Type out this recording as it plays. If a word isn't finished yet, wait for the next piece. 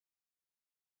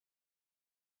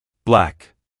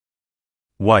black,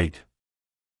 white,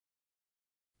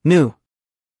 new,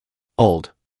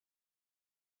 old,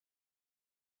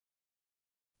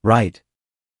 right,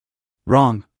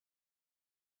 wrong,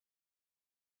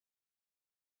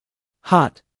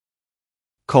 hot,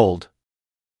 cold,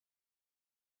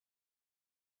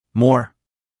 more,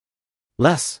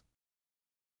 less,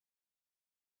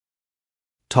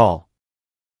 tall,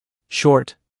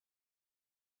 short,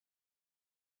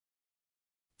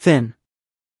 thin,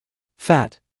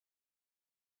 fat,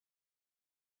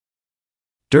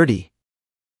 dirty,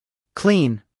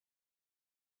 clean,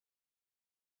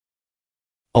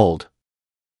 old,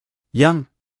 young,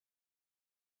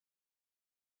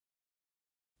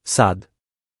 sad,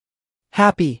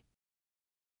 happy,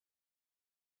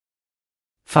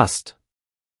 fast,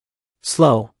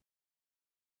 slow,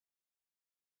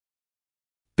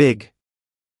 big,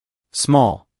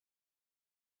 small,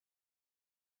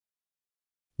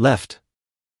 left,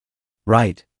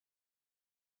 right,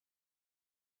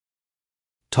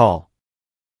 tall,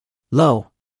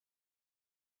 low,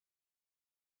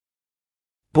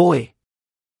 boy,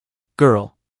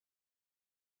 girl,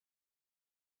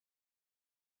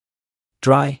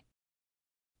 dry,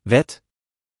 wet,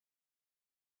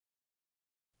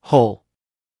 whole,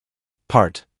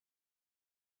 part,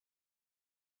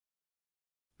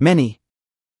 many,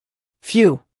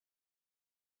 few,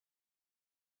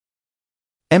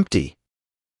 empty,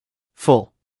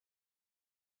 full,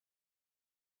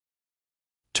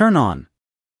 turn on,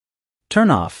 turn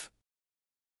off,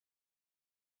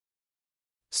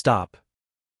 stop,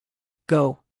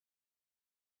 go,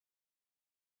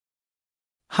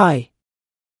 high,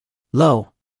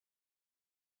 low,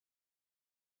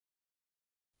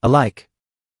 alike,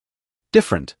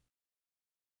 different,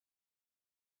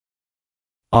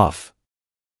 off,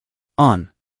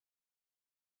 on,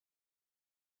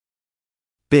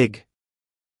 big,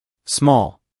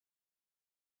 small,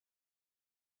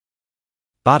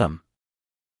 bottom,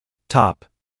 top,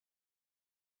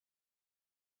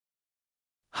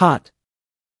 hot,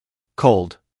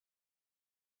 cold,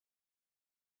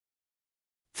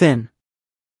 thin,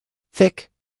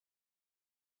 thick,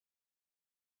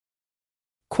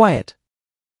 quiet,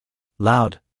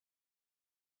 loud,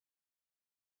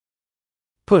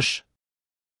 push,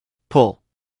 pull,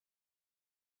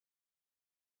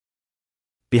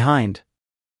 behind,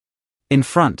 in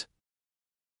front,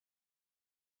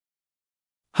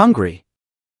 hungry,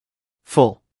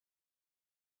 full,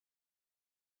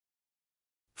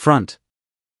 front,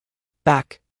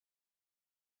 back,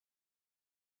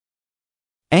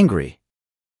 angry,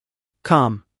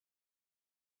 calm,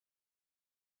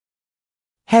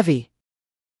 heavy,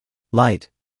 light,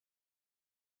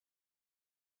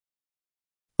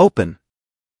 open,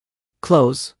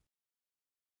 close,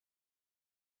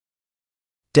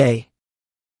 day,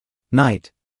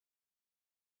 night,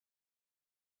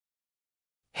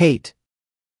 hate,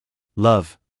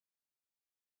 love,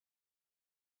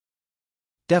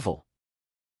 devil,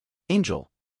 angel,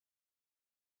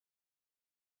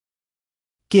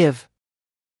 give,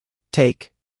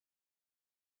 take,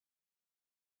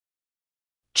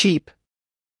 cheap,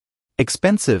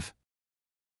 expensive,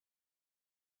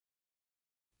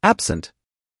 absent,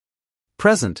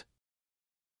 present,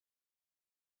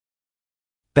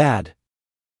 bad,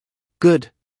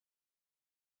 good,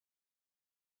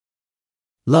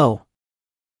 low,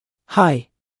 high,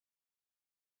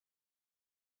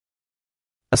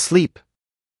 asleep,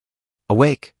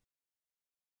 awake,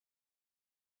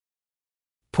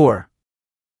 poor,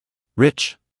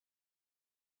 rich,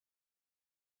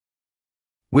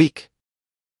 weak,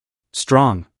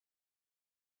 strong,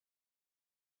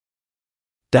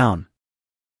 down,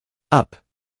 up,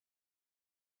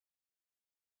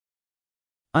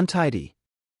 untidy,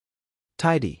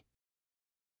 tidy,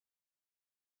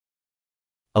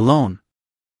 alone,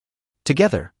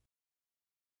 together,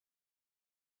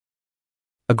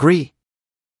 agree,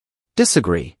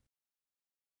 disagree,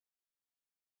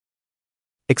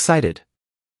 excited,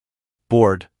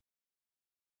 bored,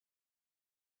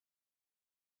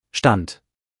 Stand,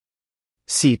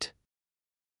 seat,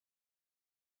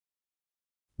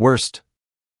 worst,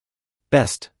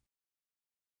 best,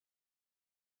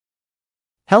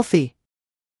 healthy,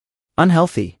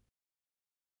 unhealthy,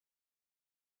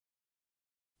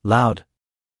 loud,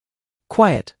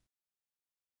 quiet,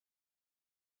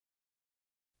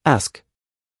 ask,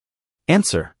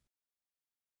 answer,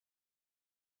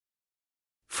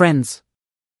 friends,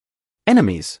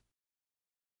 enemies,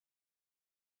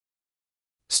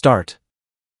 start,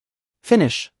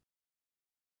 finish,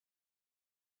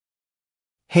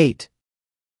 hate,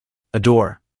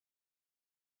 adore,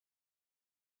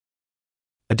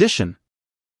 addition,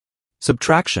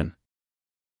 Subtraction.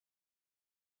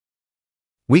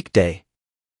 Weekday.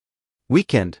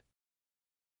 Weekend.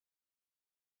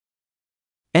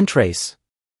 Entrace.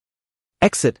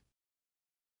 Exit.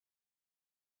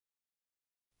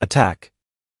 Attack.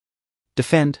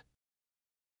 Defend.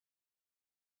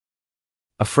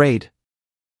 Afraid.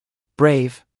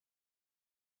 Brave.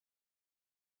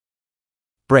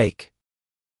 Break.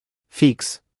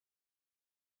 Feeks.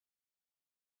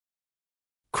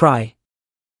 Cry.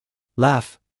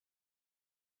 Laugh.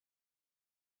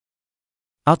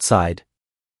 Outside.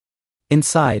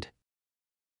 Inside.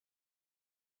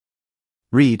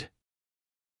 Read.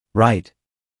 Write.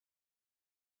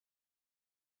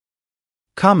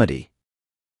 Comedy.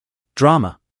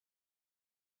 Drama.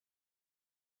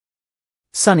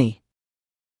 Sunny.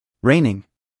 Raining.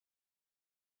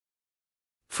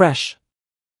 Fresh.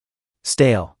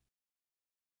 Stale.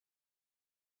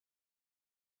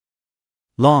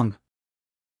 Long.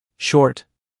 Short.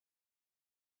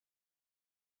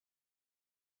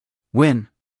 Win.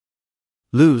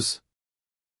 Lose.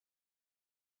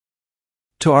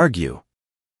 To argue.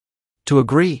 To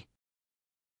agree.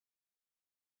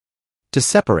 To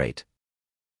separate.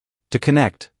 To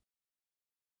connect.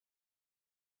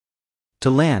 To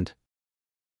land.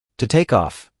 To take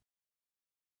off.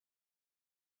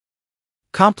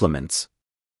 Compliments.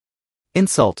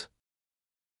 Insult.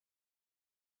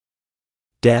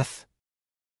 Death.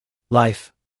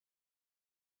 Life.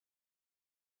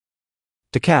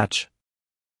 To catch.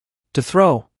 To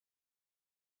throw.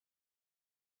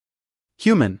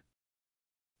 Human.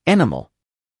 Animal.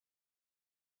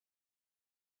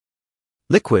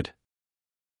 Liquid.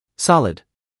 Solid.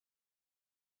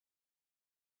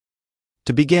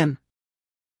 To begin.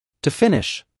 To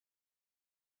finish.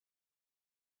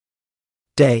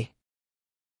 Day.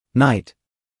 Night.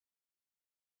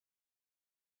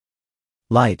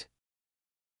 Light.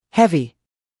 Heavy.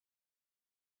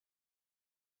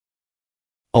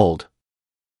 Old.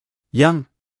 Young.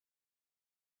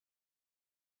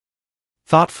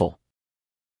 Thoughtful.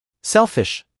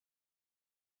 Selfish.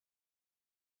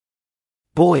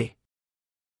 Boy.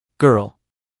 Girl.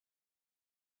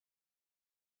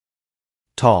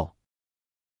 Tall.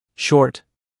 Short.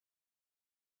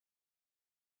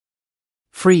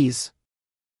 Freeze.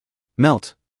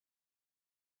 Melt.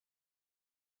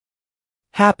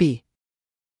 Happy.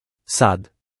 Sad.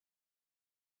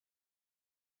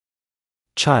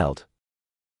 Child.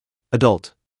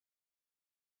 Adult.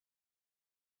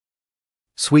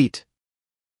 Sweet.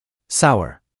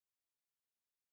 Sour.